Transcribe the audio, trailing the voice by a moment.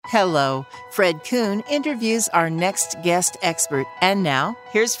Hello, Fred Coon interviews our next guest expert. And now,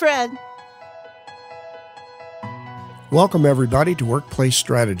 here's Fred. Welcome, everybody, to Workplace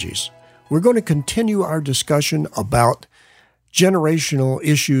Strategies. We're going to continue our discussion about generational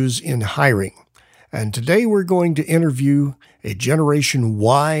issues in hiring. And today we're going to interview a Generation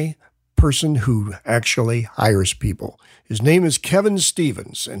Y person who actually hires people. His name is Kevin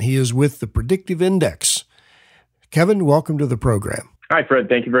Stevens, and he is with the Predictive Index. Kevin, welcome to the program. Hi, Fred.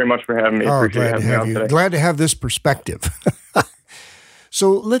 Thank you very much for having me. Glad to have you. Today. Glad to have this perspective.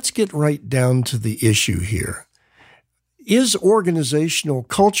 So let's get right down to the issue here. Is organizational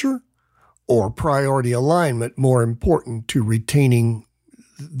culture or priority alignment more important to retaining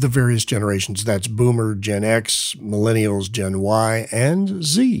the various generations? That's Boomer, Gen X, Millennials, Gen Y, and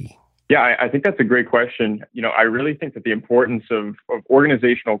Z. Yeah, I think that's a great question. I really think that the importance of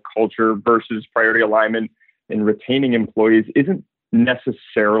organizational culture versus priority alignment in retaining employees isn't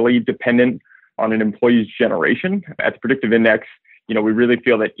necessarily dependent on an employee's generation. At the Predictive Index, we really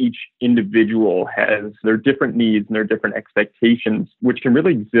feel that each individual has their different needs and their different expectations, which can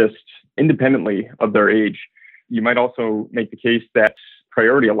really exist independently of their age. You might also make the case that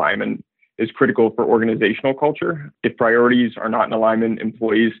priority alignment is critical for organizational culture. If priorities are not in alignment,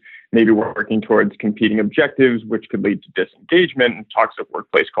 employees may be working towards competing objectives, which could lead to disengagement and toxic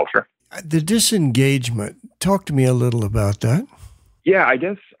workplace culture. The disengagement, talk to me a little about that. Yeah, I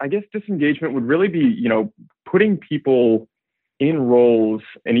guess disengagement would really be, putting people in roles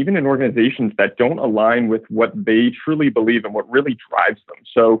and even in organizations that don't align with what they truly believe and what really drives them.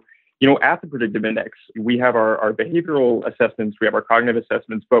 So, at the Predictive Index, we have our behavioral assessments, we have our cognitive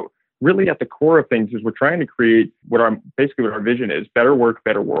assessments, but really at the core of things is we're trying to create what our vision is: better work,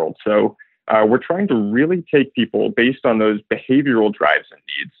 better world. So we're trying to really take people based on those behavioral drives and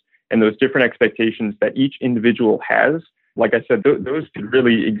needs and those different expectations that each individual has. Like I said, those could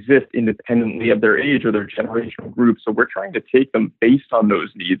really exist independently of their age or their generational group. So we're trying to take them based on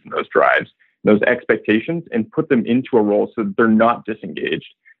those needs and those drives, those expectations, and put them into a role so that they're not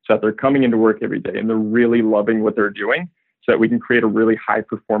disengaged, so that they're coming into work every day and they're really loving what they're doing, so that we can create a really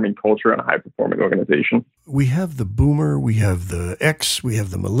high-performing culture and a high-performing organization. We have the Boomer, we have the X, we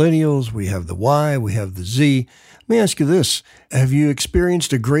have the Millennials, we have the Y, we have the Z. Let me ask you this. Have you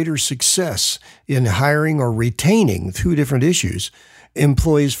experienced a greater success in hiring or retaining, through different issues,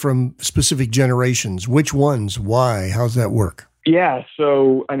 employees from specific generations? Which ones? Why? How's that work? Yeah,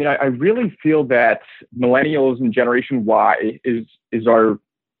 so I really feel that Millennials and Generation Y is our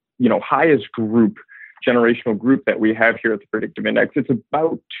highest group, generational group that we have here at the Predictive Index. It's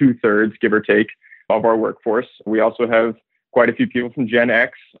about 2/3, give or take, of our workforce. We also have quite a few people from Gen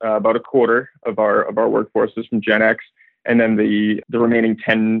X. About a quarter of our workforce is from Gen X, and then the remaining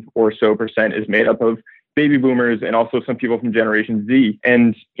 10 or so percent is made up of baby boomers and also some people from Generation Z.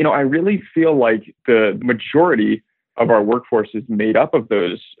 And I really feel like the majority of our workforce is made up of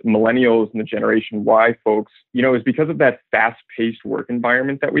those Millennials and the Generation Y folks. Is because of that fast-paced work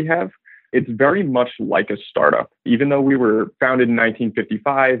environment that we have. It's very much like a startup. Even though we were founded in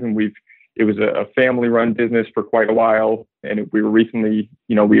 1955 and it was a family-run business for quite a while, and we were recently,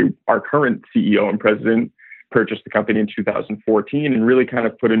 our current CEO and president purchased the company in 2014 and really kind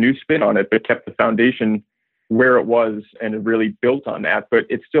of put a new spin on it, but kept the foundation where it was and it really built on that. But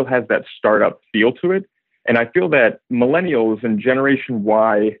it still has that startup feel to it. And I feel that Millennials and Generation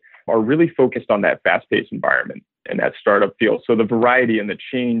Y are really focused on that fast-paced environment and that startup feel. So the variety and the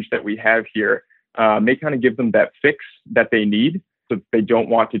change that we have here may kind of give them that fix that they need. So they don't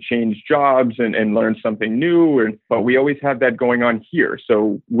want to change jobs and learn something new. But we always have that going on here.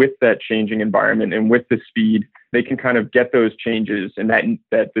 So with that changing environment and with the speed, they can kind of get those changes and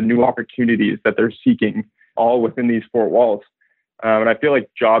that the new opportunities that they're seeking all within these four walls. And I feel like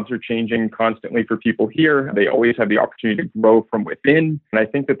jobs are changing constantly for people here. They always have the opportunity to grow from within. And I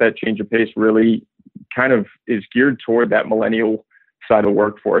think that change of pace really kind of is geared toward that millennial side of the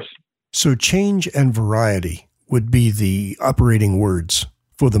workforce. So change and variety would be the operating words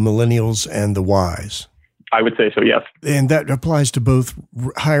for the Millennials and the Ys. I would say so, yes. And that applies to both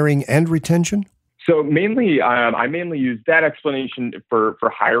hiring and retention? So mainly, I mainly use that explanation for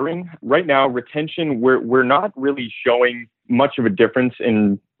hiring. Right now, retention, we're not really showing much of a difference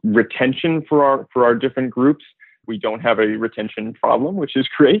in retention for our different groups. We don't have a retention problem, which is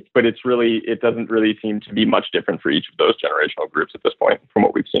great, but it doesn't really seem to be much different for each of those generational groups at this point from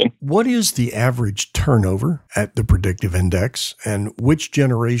what we've seen. What is the average turnover at the Predictive Index, and which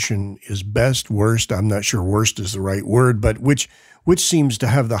generation is best, worst? I'm not sure worst is the right word, but which seems to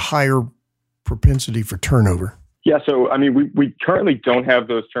have the higher propensity for turnover? Yeah, so I mean, we currently don't have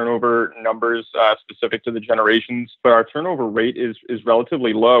those turnover numbers specific to the generations, but our turnover rate is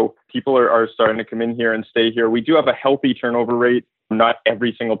relatively low. People are starting to come in here and stay here. We do have a healthy turnover rate. Not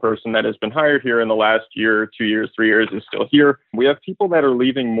every single person that has been hired here in the last year, 2 years, 3 years is still here. We have people that are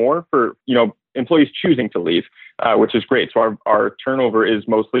leaving more for, employees choosing to leave, which is great. So our turnover is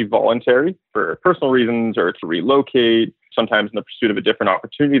mostly voluntary for personal reasons or to relocate, sometimes in the pursuit of a different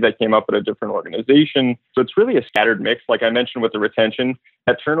opportunity that came up at a different organization. So it's really a scattered mix. Like I mentioned with the retention,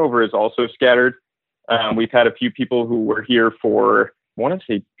 that turnover is also scattered. We've had a few people who were here for, I want to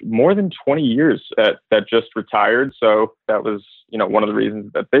say, more than 20 years that just retired. So that was, one of the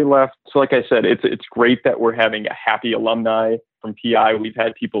reasons that they left. So like I said, it's great that we're having a happy alumni from PI. We've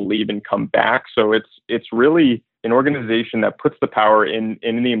had people leave and come back. So it's really an organization that puts the power in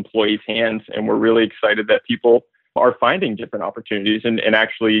the employee's hands. And we're really excited that people are finding different opportunities and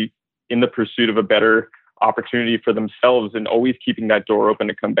actually in the pursuit of a better opportunity for themselves and always keeping that door open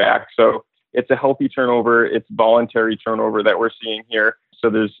to come back. So it's a healthy turnover. It's voluntary turnover that we're seeing here. So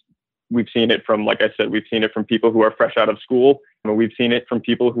we've seen it from, like I said, we've seen it from people who are fresh out of school. And we've seen it from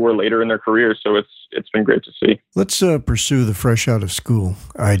people who are later in their careers. So it's been great to see. Let's pursue the fresh out of school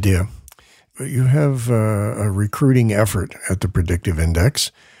idea. You have a recruiting effort at the Predictive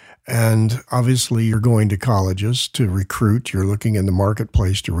Index. And obviously, you're going to colleges to recruit. You're looking in the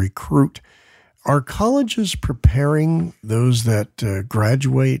marketplace to recruit. Are colleges preparing those that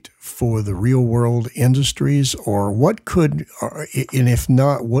graduate for the real world industries? Or and if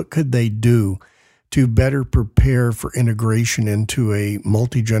not, what could they do to better prepare for integration into a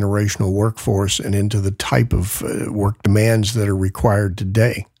multi-generational workforce and into the type of work demands that are required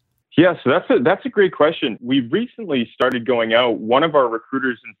today? Yeah, so that's a great question. We recently started going out. One of our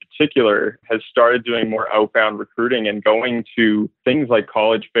recruiters in particular has started doing more outbound recruiting and going to things like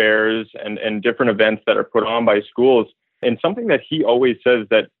college fairs and different events that are put on by schools. And something that he always says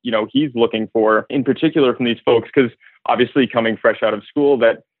that, he's looking for in particular from these folks, because obviously coming fresh out of school,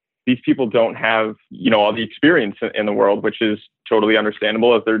 that these people don't have, all the experience in the world, which is totally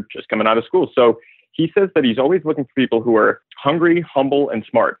understandable as they're just coming out of school. So he says that he's always looking for people who are hungry, humble, and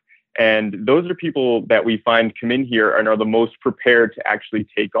smart. And those are people that we find come in here and are the most prepared to actually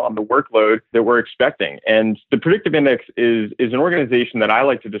take on the workload that we're expecting. And the Predictive Index is an organization that I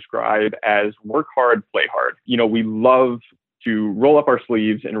like to describe as work hard, play hard. We love to roll up our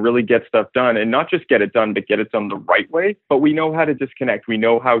sleeves and really get stuff done, and not just get it done, but get it done the right way. But we know how to disconnect. We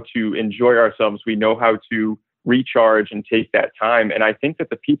know how to enjoy ourselves. We know how to recharge and take that time. And I think that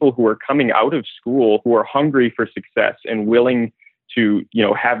the people who are coming out of school, who are hungry for success and willing to,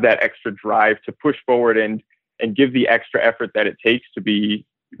 have that extra drive to push forward and give the extra effort that it takes to be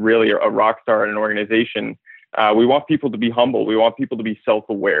really a rock star in an organization. We want people to be humble. We want people to be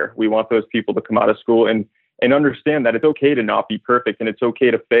self-aware. We want those people to come out of school and understand that it's okay to not be perfect and it's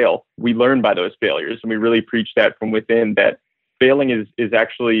okay to fail. We learn by those failures, and we really preach that from within, that failing is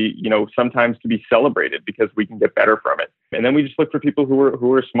actually, sometimes to be celebrated because we can get better from it. And then we just look for people who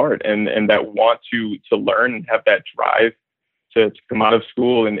are smart and that want to learn and have that drive to come out of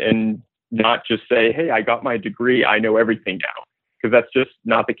school and not just say, hey, I got my degree, I know everything now. Because that's just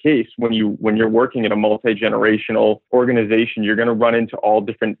not the case. When you're working in a multi-generational organization, you're going to run into all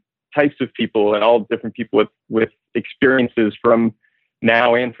different types of people and all different people with experiences from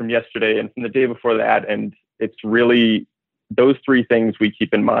now and from yesterday and from the day before that. And it's really those three things we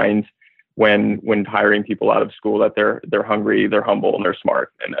keep in mind when hiring people out of school, that they're hungry, they're humble, and they're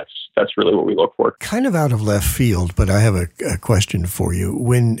smart. And that's really what we look for. Kind of out of left field, but I have a question for you.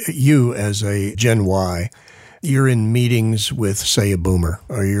 When you, as a Gen Y, you're in meetings with, say, a boomer,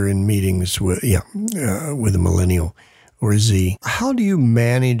 or you're in meetings with a millennial or a Z, how do you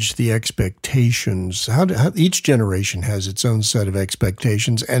manage the expectations? How each generation has its own set of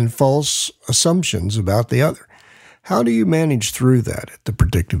expectations and false assumptions about the other. How do you manage through that at the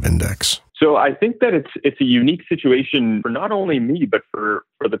Predictive Index? So I think that it's a unique situation for not only me, but for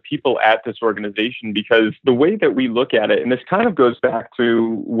the people at this organization, because the way that we look at it, and this kind of goes back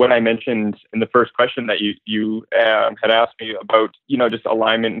to what I mentioned in the first question that you had asked me about, just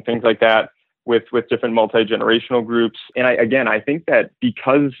alignment and things like that with different multi-generational groups. And I think that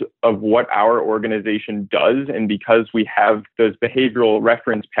because of what our organization does, and because we have those behavioral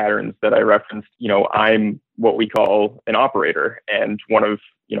reference patterns that I referenced, I'm what we call an operator, and one of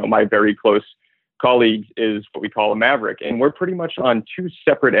my very close colleagues is what we call a maverick. And we're pretty much on two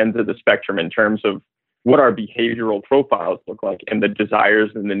separate ends of the spectrum in terms of what our behavioral profiles look like and the desires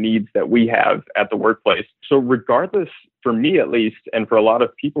and the needs that we have at the workplace. So regardless, for me at least, and for a lot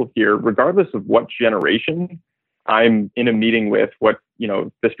of people here, regardless of what generation I'm in a meeting with, what,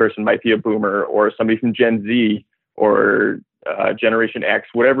 this person might be a boomer or somebody from Gen Z or Generation X,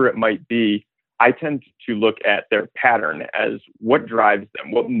 whatever it might be, I tend to look at their pattern as what drives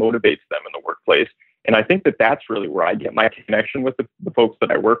them, what motivates them in the workplace. And I think that that's really where I get my connection with the folks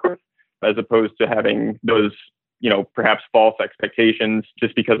that I work with, as opposed to having those, perhaps false expectations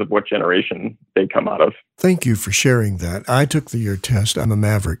just because of what generation they come out of. Thank you for sharing that. I took the year test. I'm a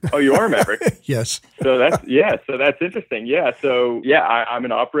Maverick. Oh, you are a Maverick? Yes. So that's interesting. Yeah. So I'm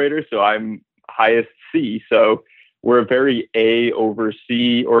an operator, so I'm highest C. So we're a very A over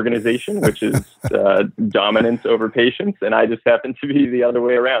C organization, which is dominance over patience. And I just happen to be the other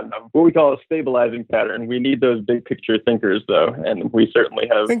way around. I'm what we call a stabilizing pattern. We need those big picture thinkers, though. And we certainly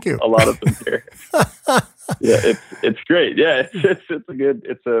have a lot of them here. Yeah, it's great. Yeah,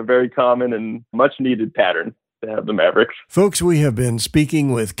 it's a very common and much needed pattern to have the Mavericks. Folks, we have been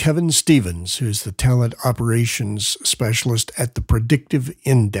speaking with Kevin Stevens, who's the talent operations specialist at the Predictive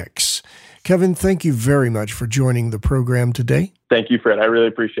Index. Kevin, thank you very much for joining the program today. Thank you, Fred. I really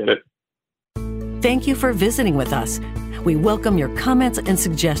appreciate it. Thank you for visiting with us. We welcome your comments and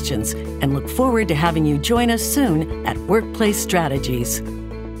suggestions and look forward to having you join us soon at Workplace Strategies.